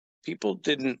people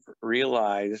didn't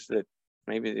realize that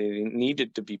maybe they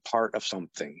needed to be part of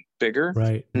something bigger.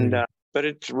 Right. And but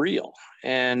it's real.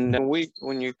 And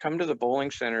when you come to the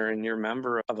bowling center and you're a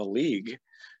member of a league,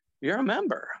 you're a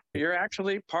member. You're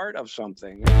actually part of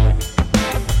something.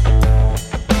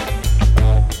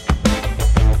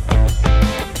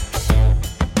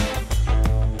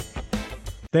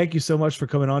 Thank you so much for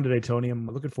coming on today, Tony. I'm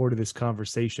looking forward to this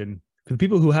conversation. For the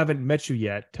people who haven't met you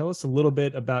yet, tell us a little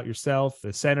bit about yourself,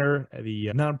 the center, the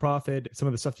nonprofit, some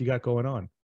of the stuff you got going on.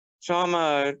 So I'm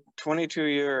a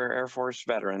 22-year Air Force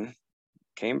veteran.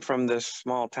 Came from this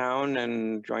small town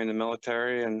and joined the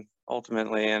military and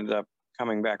ultimately ended up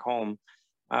coming back home.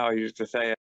 I always used to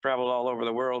say I traveled all over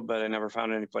the world, but I never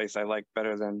found any place I liked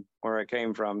better than where I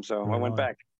came from. So I went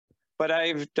back. But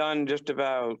I've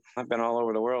been all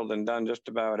over the world and done just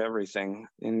about everything.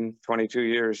 In 22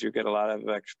 years, you get a lot of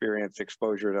experience,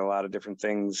 exposure to a lot of different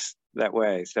things that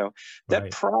way. So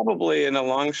that probably in a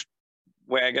long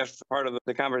way, I guess part of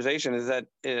the conversation is that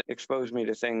it exposed me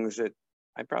to things that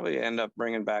I probably end up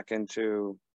bringing back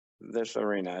into this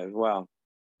arena as well.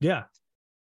 Yeah,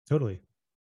 totally.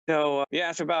 So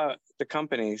it's about the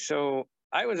company. So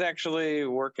I was actually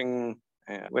working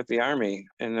with the Army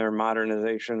in their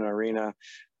modernization arena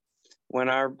when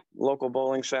our local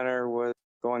bowling center was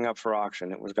going up for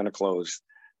auction. It was going to close.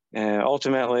 And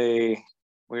ultimately,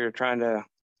 we were trying to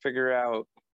figure out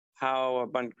how a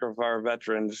bunch of our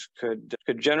veterans could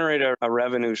generate a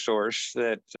revenue source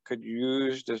that could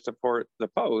use to support the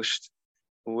post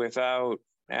without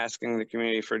asking the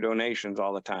community for donations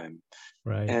all the time.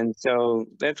 Right. And so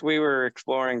we were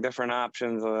exploring different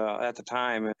options at the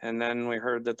time. And then we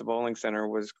heard that the bowling center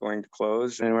was going to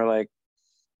close. And we're like,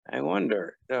 I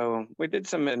wonder. So we did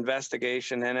some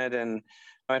investigation in it, and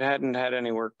it hadn't had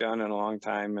any work done in a long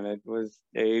time, and it was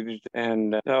aged.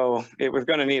 And so it was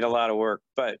going to need a lot of work.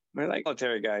 But we're like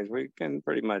military guys, we can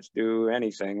pretty much do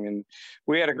anything. And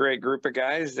we had a great group of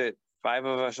guys, that 5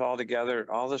 of us all together,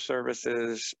 all the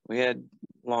services. We had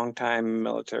longtime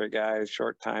military guys,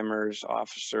 short timers,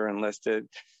 officer, enlisted.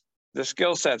 The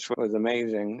skill sets was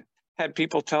amazing. Had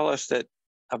people tell us that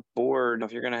a board,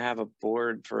 if you're going to have a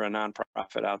board for a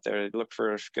nonprofit out there, look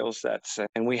for skill sets.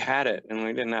 And we had it, and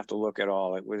we didn't have to look at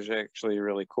all. It was actually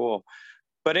really cool.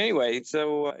 But anyway,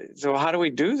 so how do we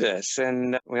do this?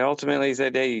 And we ultimately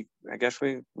said, hey, I guess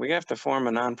we have to form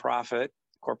a nonprofit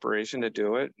corporation to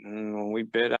do it. And when we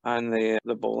bid on the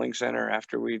bowling center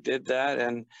after we did that,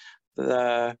 and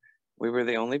we were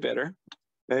the only bidder.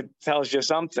 It tells you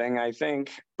something, I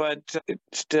think, but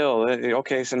still,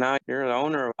 okay, so now you're the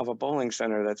owner of a bowling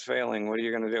center that's failing. What are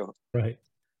you going to do? Right.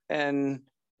 And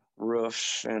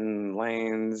roofs and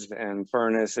lanes and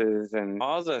furnaces and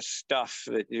all the stuff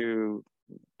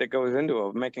that goes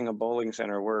into making a bowling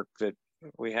center work that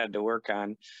we had to work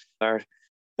on. There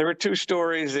were 2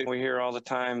 stories that we hear all the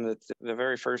time, that the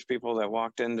very first people that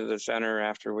walked into the center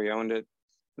after we owned it,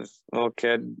 this little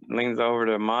kid leans over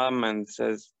to Mom and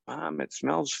says, Mom, it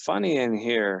smells funny in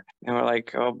here. And we're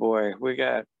like, oh boy, we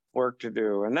got work to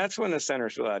do. And that's when the center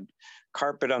still had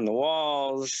carpet on the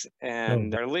walls,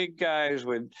 and our league guys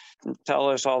would tell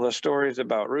us all the stories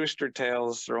about rooster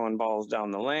tails throwing balls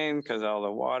down the lane because all the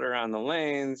water on the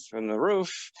lanes from the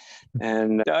roof.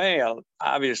 And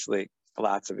obviously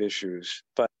lots of issues,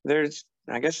 but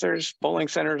I guess there's bowling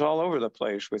centers all over the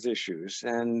place with issues.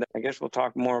 And I guess we'll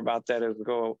talk more about that as we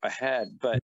go ahead.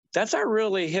 But that's our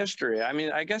really history. I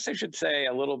mean, I guess I should say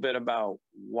a little bit about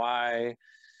why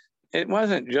it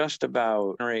wasn't just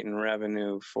about generating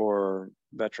revenue for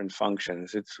veteran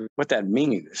functions. It's what that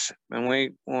means. And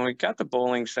when we got the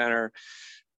bowling center,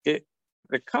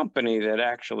 the company that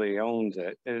actually owns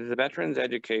it is the Veterans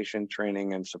Education,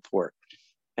 Training, and Support.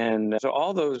 And so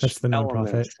all those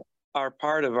elements are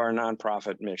part of our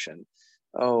nonprofit mission.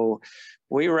 Oh,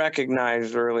 we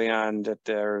recognized early on that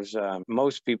there's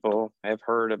most people have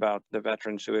heard about the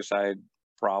veteran suicide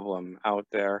problem out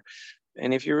there.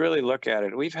 And if you really look at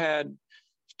it, we've had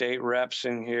state reps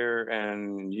in here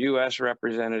and U.S.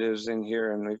 representatives in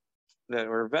here, and that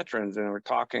were veterans, and we're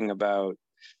talking about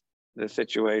the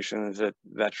situations that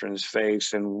veterans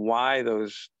face and why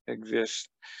those exist.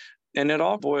 And it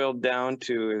all boiled down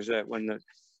to is that when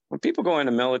people go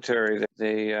into military,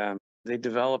 they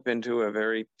develop into a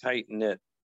very tight-knit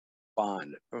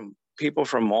bond from people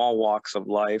from all walks of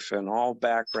life and all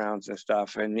backgrounds and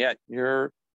stuff. And yet you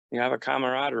have a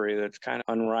camaraderie that's kind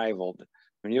of unrivaled.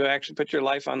 When you actually put your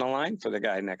life on the line for the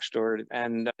guy next door.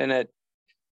 And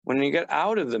when you get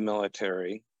out of the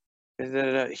military,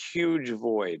 there's a huge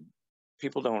void.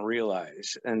 People don't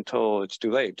realize until it's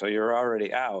too late, till you're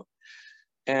already out.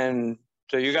 And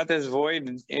so you got this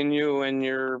void in you and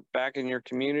you're back in your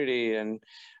community, and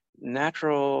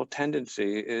natural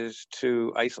tendency is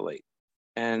to isolate.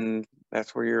 And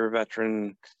that's where your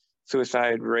veteran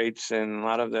suicide rates and a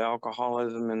lot of the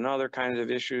alcoholism and other kinds of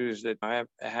issues that I have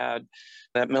had,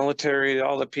 that military,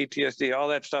 all the PTSD, all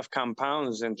that stuff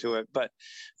compounds into it. But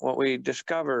what we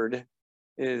discovered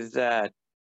is that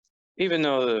even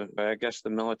though I guess the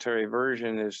military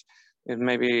version is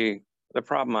maybe the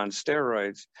problem on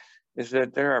steroids, is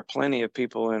that there are plenty of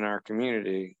people in our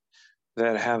community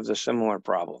that have the similar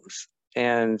problems.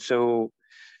 And so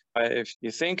if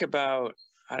you think about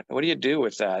what do you do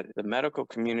with that? The medical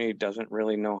community doesn't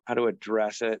really know how to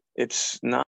address it. It's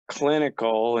not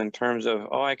clinical in terms of,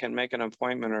 oh, I can make an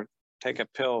appointment or take a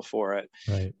pill for it.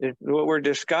 Right. What we're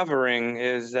discovering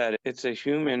is that it's a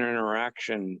human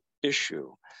interaction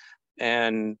issue.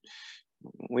 And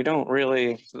we don't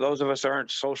really, those of us aren't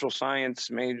social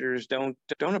science majors, don't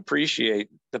appreciate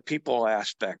the people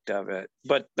aspect of it.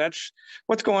 But that's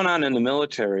what's going on in the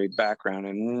military background.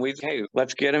 And hey,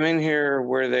 let's get them in here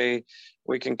where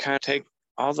we can kind of take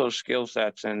all those skill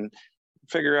sets and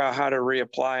figure out how to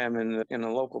reapply them in the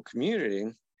local community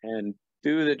and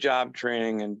do the job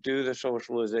training and do the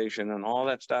socialization and all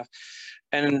that stuff.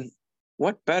 And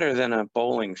what better than a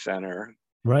bowling center?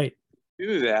 Right.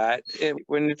 Do that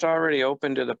when it's already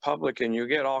open to the public and you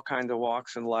get all kinds of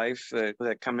walks in life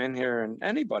that come in here, and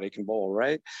anybody can bowl,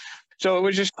 right? So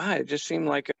it just seemed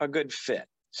like a good fit.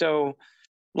 So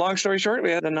long story short, we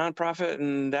had a nonprofit,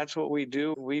 and that's what we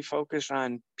do. We focus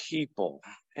on people.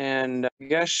 And I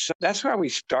guess that's how we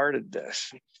started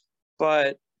this.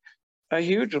 But a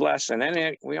huge lesson,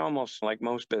 and we almost, like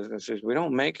most businesses, we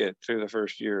don't make it through the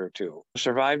first year or two.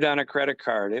 Survived on a credit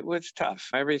card. It was tough.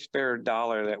 Every spare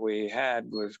dollar that we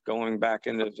had was going back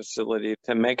into the facility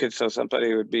to make it so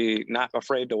somebody would be not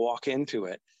afraid to walk into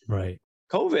it. Right.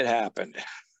 COVID happened.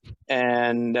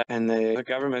 And the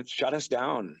government shut us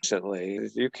down.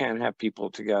 You can't have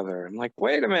people together. I'm like,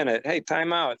 wait a minute. Hey,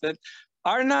 time out.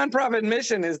 Our nonprofit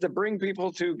mission is to bring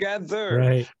people together.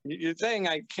 Right. You're saying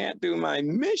I can't do my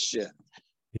mission.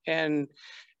 And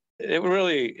it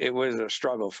was a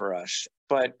struggle for us.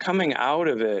 But coming out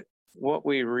of it, what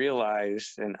we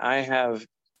realized, and I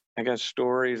guess,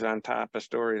 stories on top of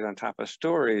stories on top of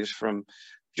stories from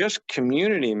just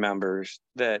community members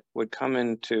that would come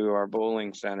into our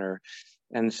bowling center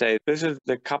and say, this is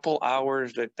the couple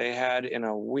hours that they had in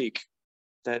a week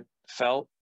that felt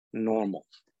normal,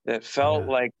 that felt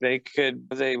like they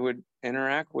would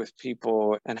interact with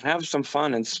people and have some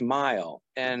fun and smile.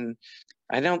 And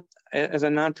as a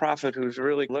nonprofit who's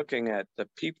really looking at the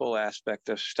people aspect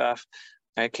of stuff,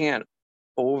 I can't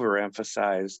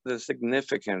overemphasize the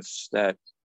significance that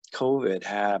COVID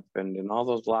happened and all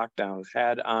those lockdowns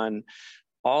had on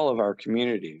all of our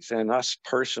communities and us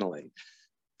personally.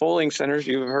 Bowling centers,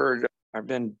 you've heard, have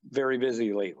been very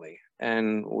busy lately.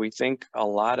 And we think a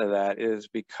lot of that is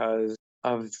because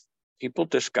of people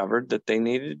discovered that they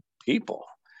needed people.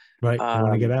 Right. You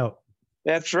want to get out.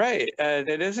 That's right.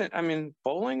 It isn't,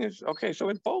 bowling is, okay, so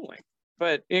it's bowling.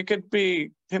 But it could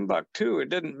be Timbuktu. It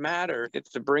didn't matter.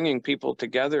 It's the bringing people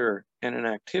together in an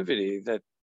activity that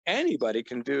anybody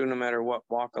can do, no matter what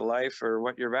walk of life or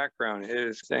what your background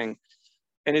is thing.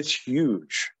 And it's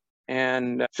huge.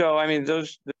 And so,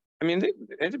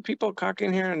 people come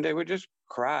in here and they would just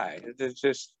cry. It's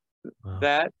just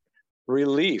that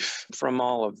relief from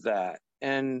all of that.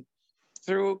 And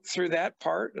through that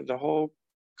part, the whole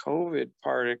COVID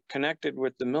part, it connected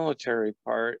with the military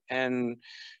part. And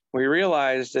we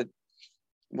realized that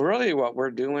really what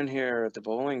we're doing here at the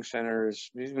bowling center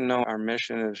is, even though our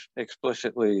mission is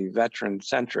explicitly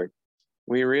veteran-centric,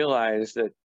 we realize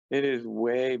that it is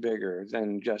way bigger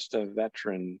than just a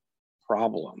veteran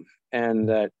problem. And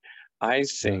that I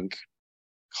think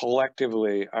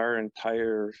collectively our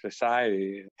entire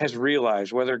society has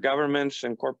realized, whether governments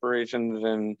and corporations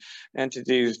and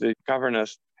entities that govern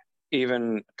us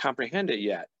even comprehend it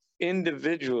yet,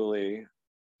 individually,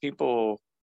 people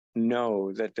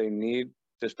know that they need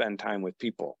to spend time with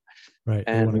people. Right.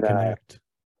 And want to connect.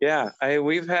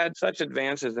 We've had such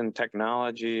advances in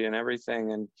technology and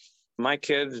everything. And my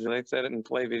kids, they sit and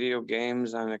play video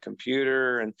games on a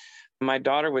computer. And my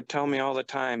daughter would tell me all the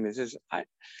time,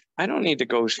 I don't need to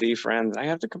go see friends. I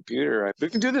have the computer. We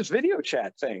can do this video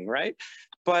chat thing, right?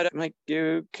 But I'm like,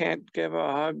 you can't give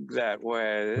a hug that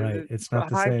way. Right. It's not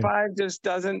the same. High five just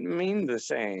doesn't mean the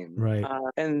same. Right.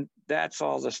 And that's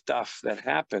all the stuff that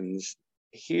happens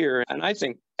here. And I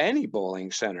think any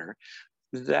bowling center,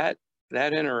 that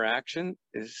interaction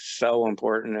is so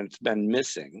important, and it's been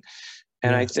missing.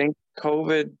 And I think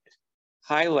COVID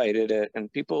highlighted it,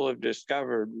 and people have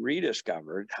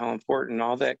rediscovered how important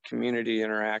all that community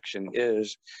interaction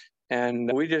is.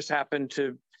 And we just happen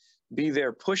to be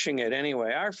there pushing it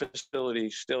anyway. Our facility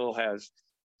still has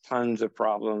tons of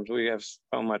problems. We have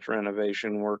so much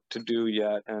renovation work to do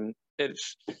yet. And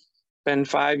it's been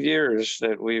 5 years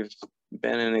that we've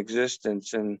been in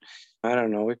existence. And I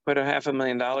don't know, we put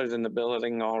 $500,000 in the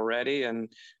building already,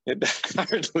 and it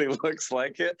hardly looks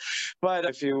like it. But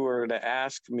if you were to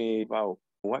ask me, well,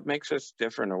 what makes us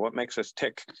different or what makes us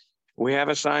tick? We have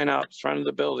a sign out front of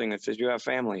the building that says you have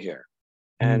family here.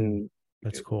 And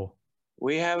that's cool.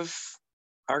 We have,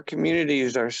 our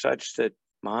communities are such that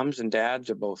moms and dads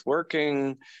are both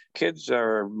working. Kids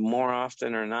are more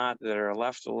often or not that are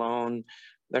left alone.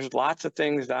 There's lots of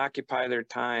things that occupy their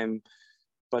time,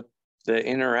 but the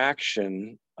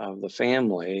interaction of the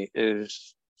family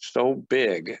is so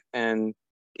big. And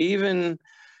even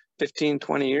 15,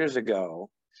 20 years ago,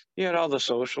 you had all the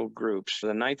social groups,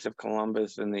 the Knights of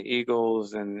Columbus and the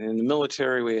Eagles, and in the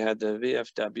military, we had the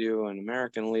VFW and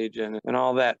American Legion and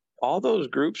all that. All those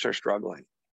groups are struggling.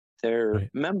 They're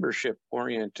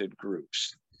membership-oriented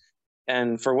groups.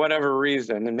 And for whatever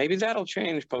reason, and maybe that'll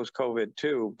change post-COVID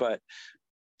too, but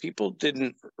people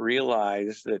didn't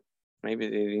realize that maybe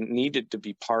they needed to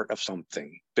be part of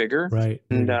something bigger. Right.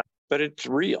 But it's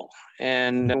real.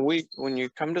 And when you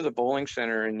come to the bowling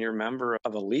center and you're a member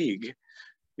of a league,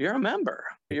 you're a member.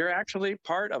 You're actually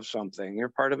part of something. You're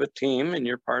part of a team and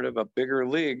you're part of a bigger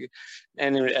league.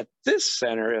 And at this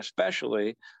center,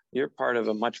 especially, you're part of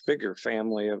a much bigger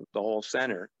family of the whole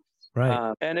center.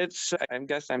 Right. And it's, I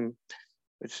guess I'm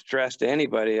stressed to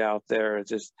anybody out there. It's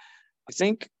just, I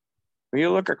think when you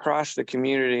look across the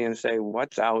community and say,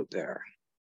 what's out there?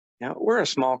 Now, we're a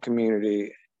small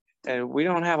community and we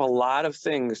don't have a lot of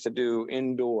things to do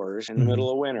indoors in the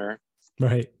middle of winter.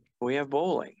 Right. We have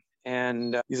bowling.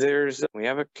 And we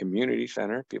have a community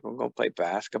center. People go play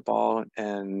basketball,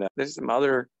 and there's some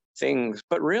other things.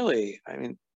 But really, I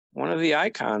mean, one of the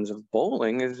icons of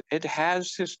bowling is it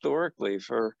has historically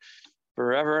for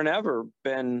forever and ever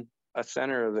been a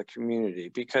center of the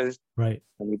community because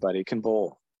anybody can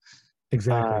bowl.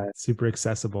 Exactly. Super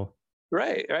accessible.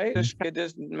 Right. It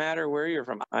doesn't matter where you're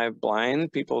from. I have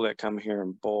blind people that come here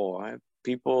and bowl. I have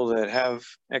people that have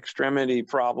extremity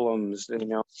problems.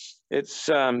 It's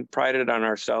prided on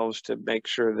ourselves to make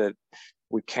sure that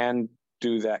we can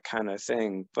do that kind of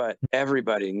thing, but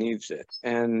everybody needs it.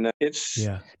 And it's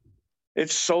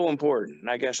so important.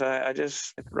 I guess I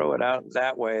just throw it out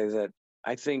that way, that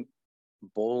I think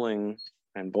bowling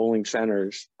and bowling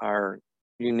centers are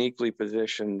uniquely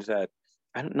positioned that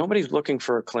nobody's looking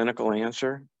for a clinical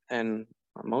answer. And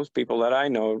most people that I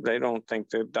know, they don't think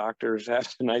that doctors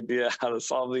have an idea how to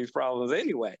solve these problems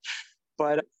anyway.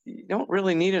 But you don't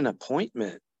really need an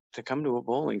appointment to come to a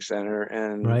bowling center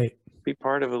and be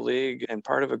part of a league and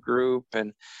part of a group.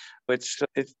 And it's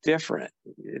different.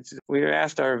 We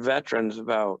asked our veterans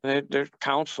about, there's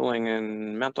counseling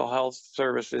and mental health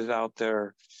services out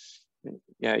there.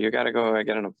 Yeah, you got to go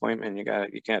get an appointment.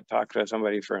 You can't talk to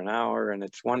somebody for an hour, and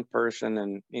it's one person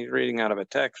and he's reading out of a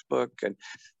textbook. And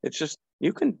it's just,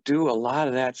 you can do a lot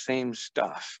of that same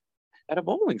stuff at a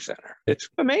bowling center. It's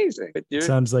amazing. It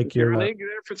sounds like you're there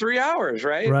for 3 hours,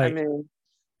 right? Right. I mean,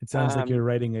 it sounds like you're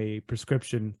writing a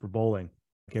prescription for bowling.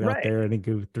 Get out there and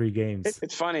go 3 games.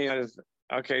 It's funny. It's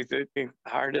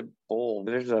hard to bowl.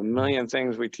 There's a million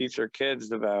things we teach our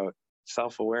kids about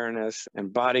self-awareness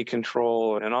and body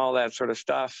control and all that sort of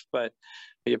stuff. But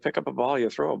you pick up a ball, you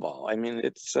throw a ball. I mean,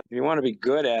 it's if you want to be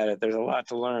good at it, there's a lot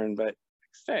to learn. But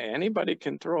say anybody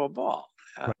can throw a ball.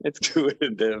 It's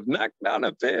intuitive. Knock down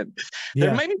a pin. Yeah.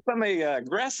 There may be some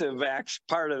aggressive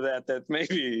part of that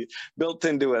maybe built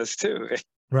into us too.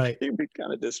 Right. It can be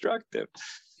kind of destructive.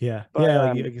 Yeah.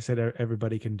 But, like you said,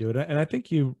 everybody can do it. And I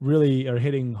think you really are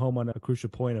hitting home on a crucial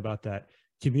point about that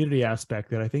community aspect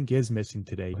that I think is missing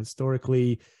today.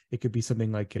 Historically, it could be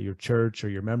something like your church or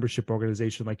your membership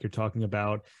organization, like you're talking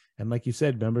about. And like you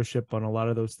said, membership on a lot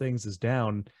of those things is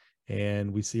down.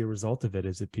 And we see a result of it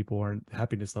is that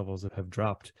happiness levels have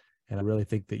dropped. And I really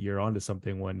think that you're onto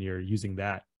something when you're using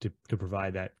that to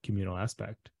provide that communal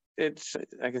aspect. It's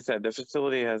like I said, the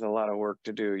facility has a lot of work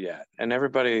to do yet. And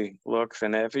everybody looks,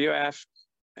 and if you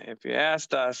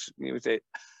asked us, you would say,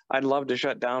 I'd love to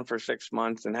shut down for 6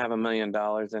 months and have $1 million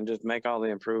and just make all the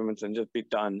improvements and just be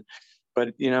done.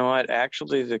 But you know what?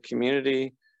 Actually, the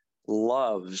community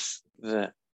loves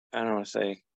the, I don't want to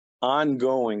say,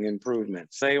 ongoing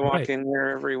improvements. They walk in here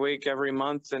every week, every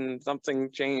month, and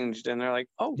something changed, and they're like,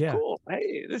 "Oh, cool!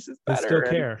 Hey, this is better." They still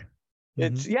care.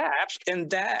 It's and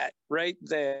that right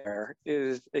there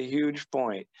is a huge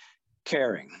point.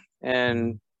 Caring.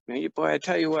 And boy, I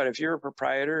tell you what, if you're a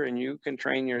proprietor and you can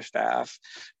train your staff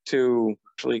to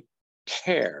actually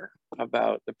care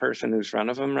about the person who's in front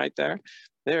of them right there,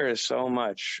 there is so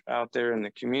much out there in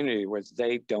the community where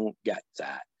they don't get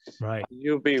that. Right.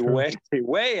 You'll be True.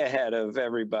 way ahead of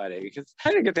everybody, because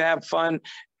I get to have fun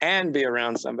and be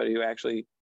around somebody who actually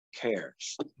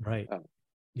cares. Right.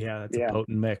 Yeah, that's Yeah. a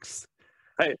potent mix.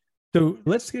 Right. So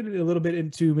let's get a little bit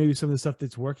into maybe some of the stuff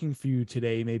that's working for you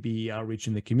today, maybe outreach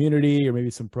in the community or maybe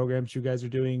some programs you guys are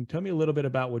doing. Tell me a little bit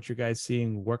about what you guys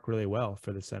seeing work really well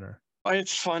for the center.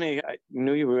 It's funny. I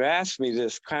knew you would ask me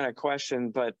this kind of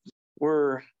question, but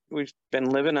we've been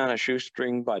living on a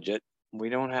shoestring budget. We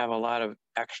don't have a lot of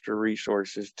extra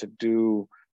resources to do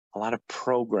a lot of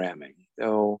programming.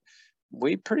 So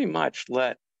we pretty much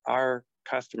let our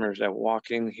customers that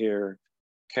walk in here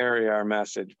carry our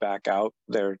message back out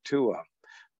there to them.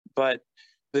 But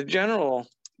the general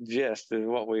gist is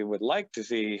what we would like to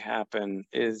see happen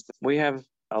is we have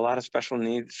a lot of special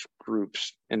needs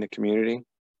groups in the community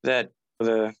that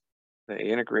they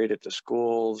integrate at the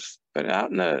schools, but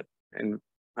out in I don't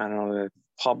know, the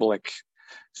public,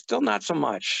 still not so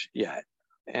much yet.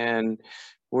 And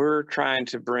we're trying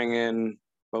to bring in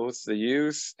both the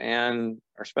youth and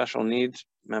our special needs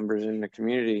members in the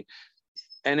community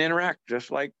and interact just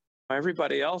like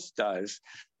everybody else does,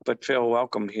 but feel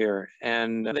welcome here.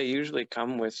 And they usually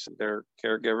come with their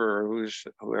caregiver or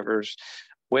whoever's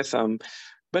with them.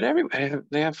 But everybody,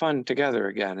 they have fun together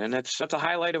again, and that's a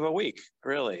highlight of a week,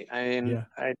 really. I mean,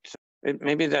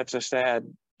 maybe that's a sad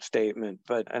statement,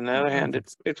 but on the other hand,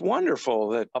 it's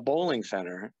wonderful that a bowling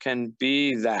center can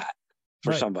be that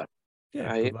for somebody. Yeah,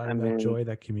 right? providing that joy,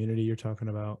 that community you're talking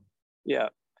about. Yeah,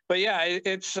 but yeah,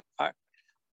 it's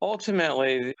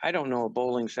ultimately, I don't know a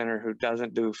bowling center who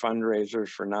doesn't do fundraisers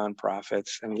for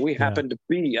nonprofits, and we happen to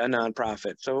be a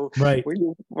nonprofit. So we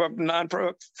do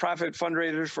nonprofit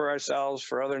fundraisers for ourselves,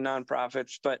 for other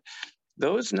nonprofits, but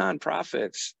those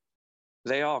nonprofits,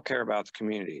 they all care about the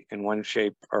community in one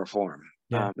shape or form.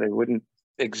 They wouldn't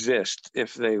exist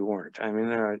if they weren't. I mean,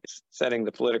 they're setting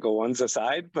the political ones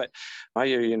aside, but all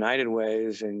your United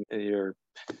Ways and your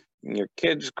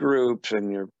kids groups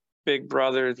and your big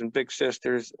brothers and big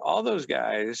sisters, all those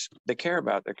guys, they care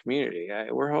about the community.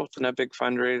 We're hosting a big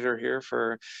fundraiser here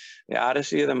for the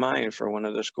Odyssey of the Mind for one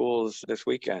of the schools this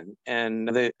weekend. And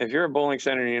if you're a bowling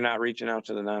center and you're not reaching out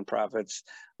to the nonprofits,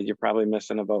 you're probably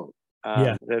missing a boat.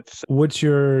 How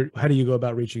do you go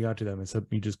about reaching out to them? Is it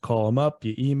you just call them up,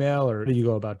 you email, or how do you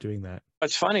go about doing that?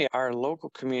 It's funny. Our local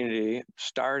community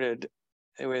started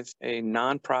with a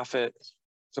nonprofit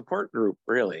support group,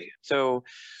 really. So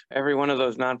every one of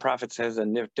those nonprofits has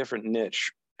a different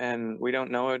niche, and we don't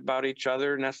know about each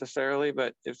other necessarily,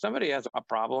 but if somebody has a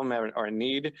problem or a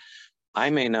need,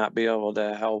 I may not be able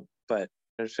to help, but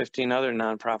there's 15 other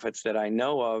nonprofits that I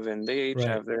know of, and they each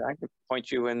have I can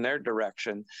point you in their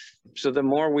direction. So the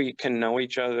more we can know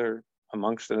each other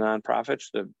amongst the nonprofits,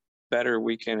 the better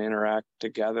we can interact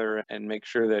together and make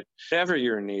sure that whatever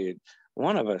your need,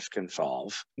 one of us can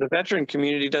solve. The veteran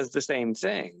community does the same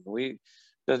thing.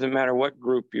 Doesn't matter what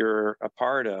group you're a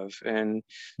part of. And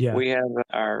we have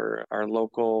our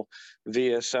local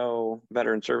VSO,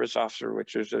 Veteran Service Officer,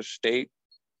 which is a state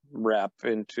rep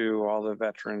into all the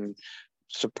veteran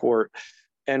support.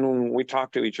 And we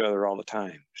talk to each other all the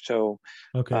time. So,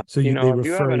 so they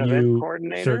refer you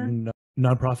coordinator? Certain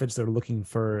nonprofits that are looking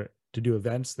to do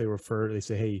events. They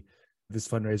say, hey, this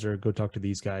fundraiser, go talk to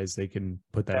these guys. They can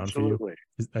put that on for you.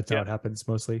 That's how it happens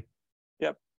mostly.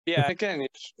 Yep. Yeah. Again,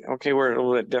 we're a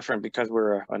little bit different because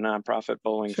we're a nonprofit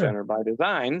bowling center by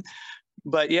design.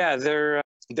 But yeah,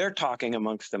 they're talking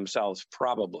amongst themselves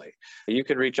probably. You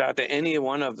could reach out to any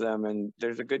one of them, and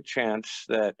there's a good chance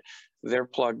that they're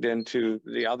plugged into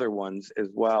the other ones as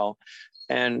well.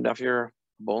 And if you're a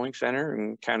bowling center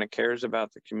and kind of cares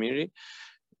about the community,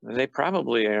 they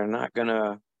probably are not going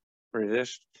to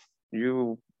resist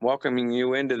you welcoming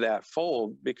you into that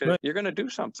fold, because you're going to do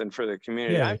something for the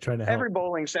community. Trying to help. Every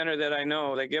bowling center that I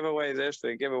know, they give away this,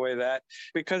 they give away that,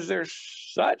 because they're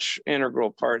such integral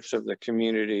parts of the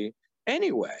community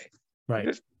anyway.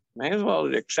 Just may as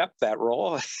well accept that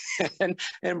role and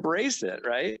embrace it,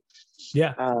 right?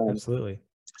 Yeah, absolutely.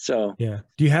 So, do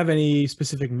you have any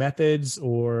specific methods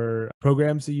or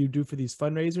programs that you do for these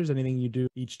fundraisers? Anything you do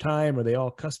each time? Are they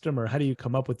all custom, or how do you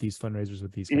come up with these fundraisers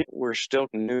with these guys? We're still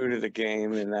new to the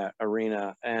game in that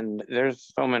arena, and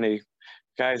there's so many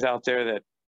guys out there that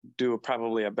do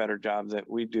probably a better job that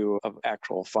we do of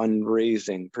actual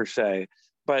fundraising per se.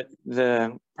 But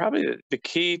probably the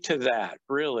key to that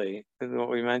really is what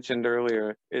we mentioned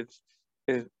earlier. Is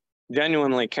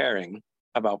genuinely caring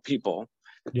about people.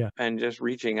 And just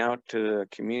reaching out to the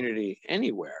community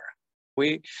anywhere.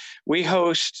 We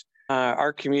host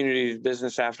Our community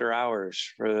business after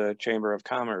hours for the Chamber of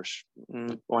Commerce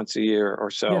once a year or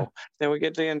Yeah, so. Then we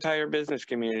get the entire business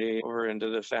community over into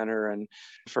the center and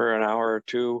for an hour or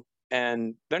two.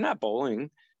 And they're not bowling,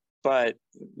 but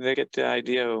they get the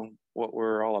idea of what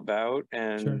we're all about.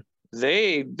 And sure.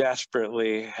 they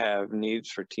desperately have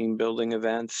needs for team building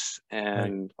events Right.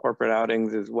 and corporate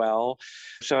outings as well.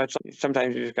 So it's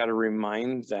sometimes you just got to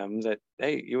remind them that,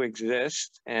 hey, you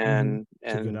exist, It's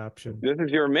a good and option. this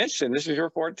is your mission, this is your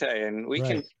forte, and we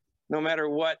can, Right. no matter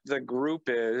what the group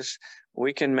is,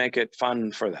 we can make it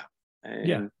fun for them.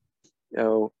 Yeah. And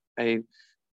so I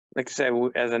like I say,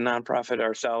 as a nonprofit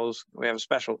ourselves, we have a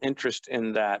special interest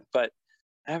in that, but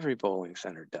every bowling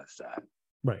center does that.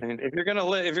 Right. I mean, if you're gonna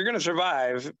live, if you're gonna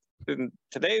survive in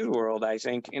today's world, I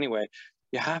think anyway,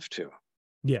 you have to.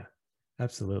 Yeah,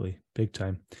 absolutely. Big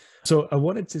time. So I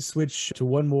wanted to switch to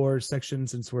one more section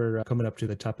since we're coming up to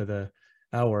the top of the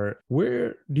hour.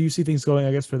 Where do you see things going,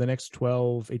 I guess, for the next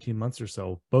 12, 18 months or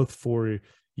so, both for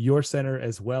your center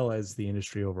as well as the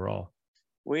industry overall?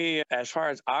 We, as far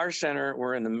as our center,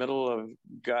 we're in the middle of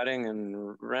gutting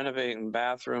and renovating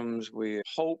bathrooms. We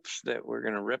hopes that we're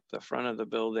going to rip the front of the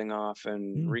building off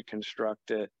and Mm,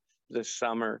 reconstruct it this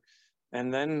summer,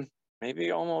 and then maybe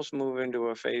almost move into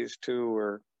a phase two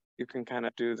where you can kind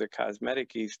of do the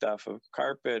cosmetic-y stuff of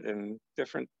carpet and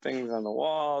different things on the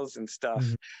walls and stuff.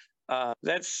 mhm.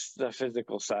 That's the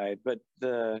physical side, but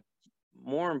the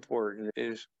more important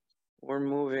is we're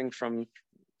moving from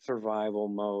survival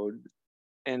mode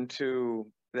into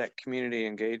that community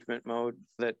engagement mode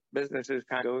that businesses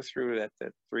kind of go through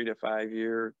that 3 to 5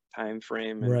 year time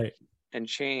frame Right. and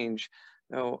change.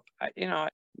 So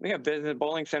we have business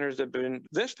bowling centers that have been,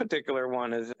 this particular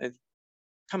one is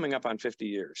coming up on 50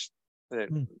 years that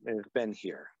Mm, has been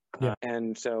here. yeah.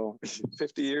 And so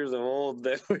 50 years of old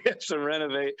that we have to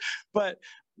renovate, but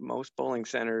most bowling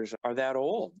centers are that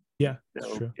old. Yeah, it's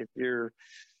So true. if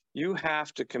you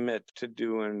have to commit to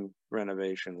doing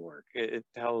renovation work. It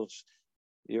tells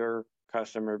your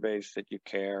customer base that you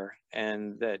care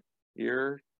and that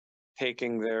you're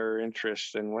taking their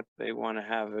interests and what they want to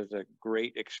have as a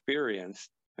great experience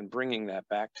and bringing that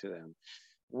back to them.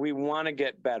 We want to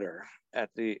get better at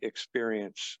the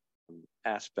experience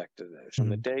aspect of this. From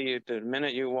Mhm. the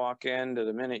minute you walk in to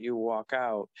the minute you walk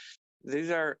out,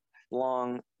 these are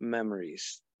long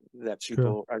memories that It's true.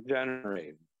 people are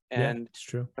generating. Yeah, And it's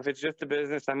true. if it's just a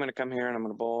business, I'm going to come here and I'm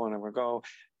going to bowl and I'm going to go.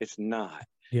 It's not.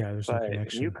 Yeah, there's no But you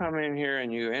connection. come in here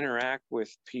and you interact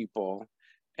with people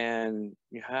and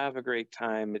you have a great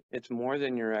time. It's more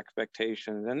than your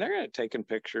expectations. And they're going to taking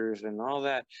pictures and all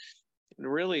that. It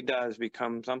really does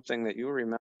become something that you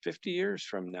remember 50 years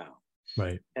from now.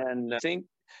 Right. And I think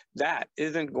that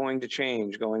isn't going to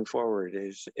change going forward.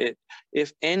 Is it?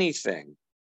 If anything,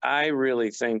 I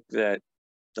really think that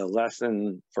the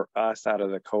lesson for us out of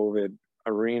the COVID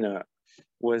arena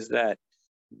was that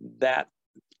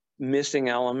missing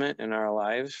element in our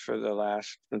lives for the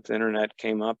last, since the internet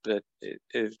came up, that it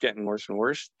is getting worse and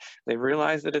worse. They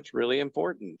realized that it's really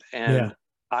important. Yeah. And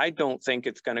I don't think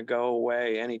it's going to go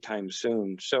away anytime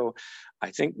soon. So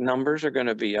I think numbers are going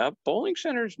to be up. Bowling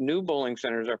centers, new bowling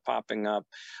centers are popping up.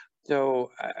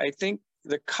 So I think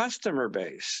the customer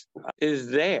base is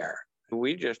there.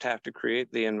 We just have to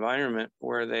create the environment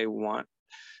where they want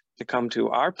to come to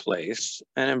our place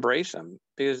and embrace them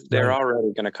because they're Right.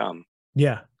 already going to come.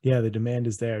 Yeah. Yeah. The demand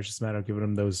is there. It's just a matter of giving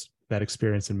them that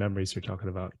experience and memories you're talking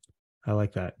about. I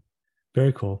like that.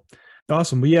 Very cool.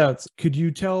 Awesome. Well, yeah. Could you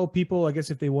tell people, I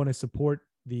guess, if they want to support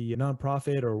the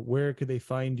nonprofit, or where could they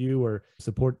find you or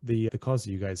support the cause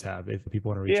that you guys have if people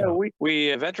want to reach Yeah, out?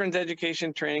 we Veterans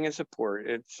Education Training and Support.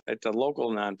 It's a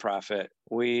local nonprofit.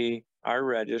 We are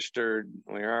registered.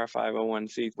 We are a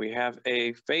 501c. We have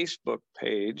a Facebook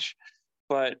page,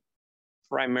 but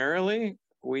primarily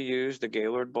we use the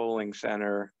Gaylord Bowling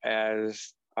Center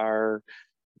as our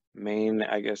main,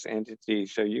 I guess, entity.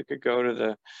 So you could go to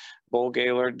the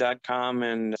bowlgaylord.com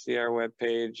and see our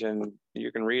webpage, and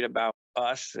you can read about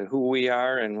us and who we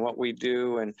are and what we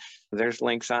do. And there's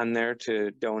links on there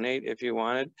to donate if you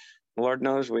wanted. Lord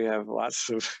knows we have lots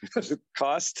of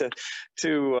costs to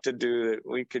do that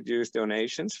we could use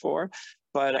donations for.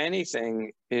 But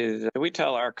anything is, we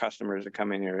tell our customers to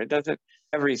come in here. It doesn't,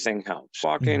 everything helps.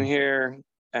 Walk in Mhm. here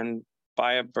and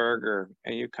buy a burger,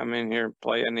 and you come in here,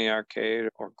 play in the arcade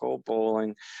or go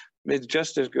bowling. It's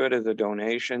just as good as a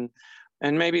donation,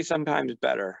 and maybe sometimes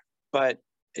better. But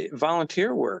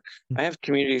volunteer work, I have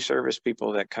community service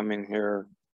people that come in here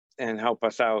and help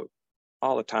us out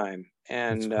all the time.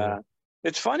 That's And cool.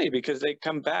 it's funny because they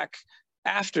come back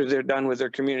after they're done with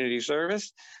their community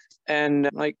service. And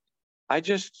like, I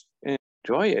just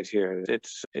enjoy it here.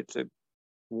 It's a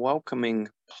welcoming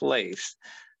place.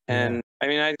 Yeah. And I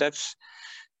mean, that's,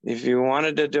 if you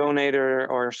wanted to donate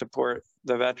or support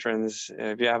the veterans,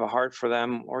 if you have a heart for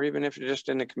them, or even if you're just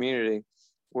in the community,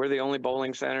 we're the only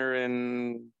bowling center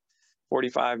in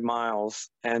 45 miles,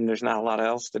 and there's not a lot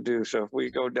else to do. So if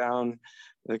we go down,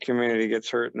 the community gets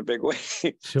hurt in a big way.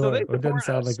 So Sure. they Well, it doesn't support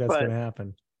sound like us, that's going to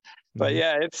happen. but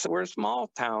yeah, we're a small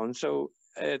town, so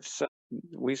it's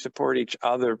we support each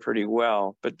other pretty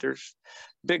well. But there's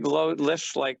big load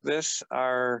lifts like this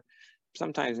are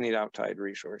sometimes need outside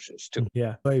resources too.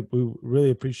 Yeah, we really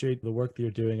appreciate the work that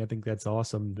you're doing. I think that's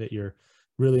awesome that you're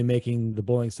really making the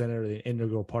bowling center the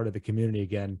integral part of the community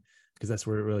again, because that's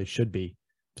where it really should be.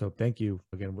 So thank you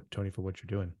again, Tony, for what you're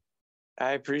doing.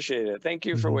 I appreciate it. Thank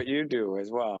you for Mhm. what you do as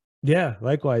well. Yeah,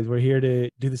 likewise. We're here to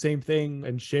do the same thing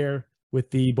and share with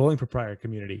the bowling proprietor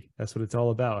community. That's what it's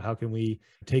all about. How can we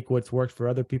take what's worked for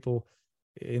other people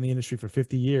in the industry for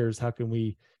 50 years? How can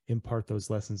we impart those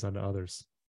lessons onto others?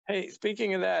 Hey,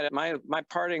 speaking of that, my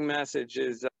parting message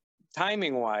is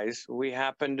timing wise, we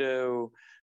happened to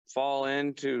fall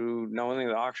into knowing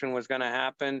the auction was going to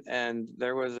happen, and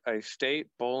there was a state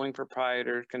bowling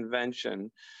proprietor convention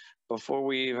before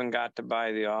we even got to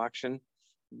buy the auction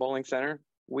bowling center.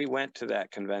 We went to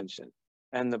that convention,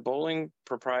 and the bowling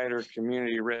proprietor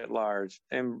community writ large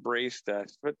embraced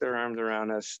us, put their arms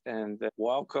around us, and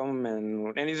welcome,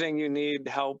 and anything you need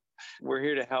help, we're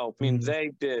here to help. I mean, Mhm.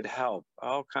 they did help,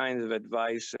 all kinds of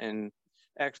advice and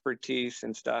expertise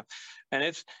and stuff, and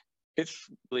it's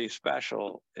really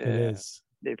special. It is.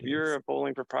 If you're It's a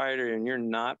bowling proprietor and you're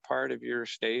not part of your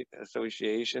state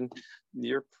association,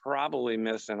 you're probably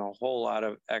missing a whole lot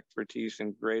of expertise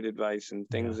and great advice and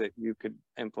yeah. things that you could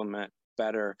implement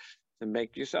better to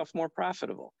make yourself more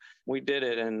profitable. We did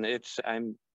it, and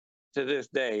I'm to this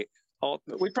day.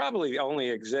 We probably only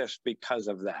exist because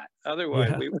of that. Otherwise,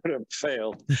 Yeah. we would have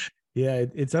failed. Yeah,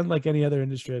 it's unlike any other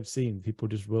industry I've seen. People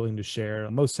just willing to share.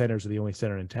 Most centers are the only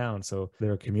center in town, so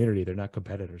they're a community. They're not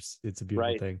competitors. It's a beautiful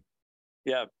Right. thing.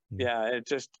 Yeah. Yeah. Yeah. It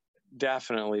just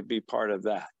definitely be part of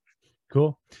that.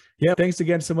 Cool. Yeah. Thanks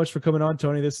again so much for coming on,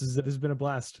 Tony. This has been a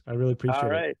blast. I really All appreciate it.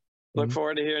 right. Look Mhm.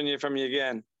 forward to hearing from you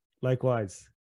again. Likewise.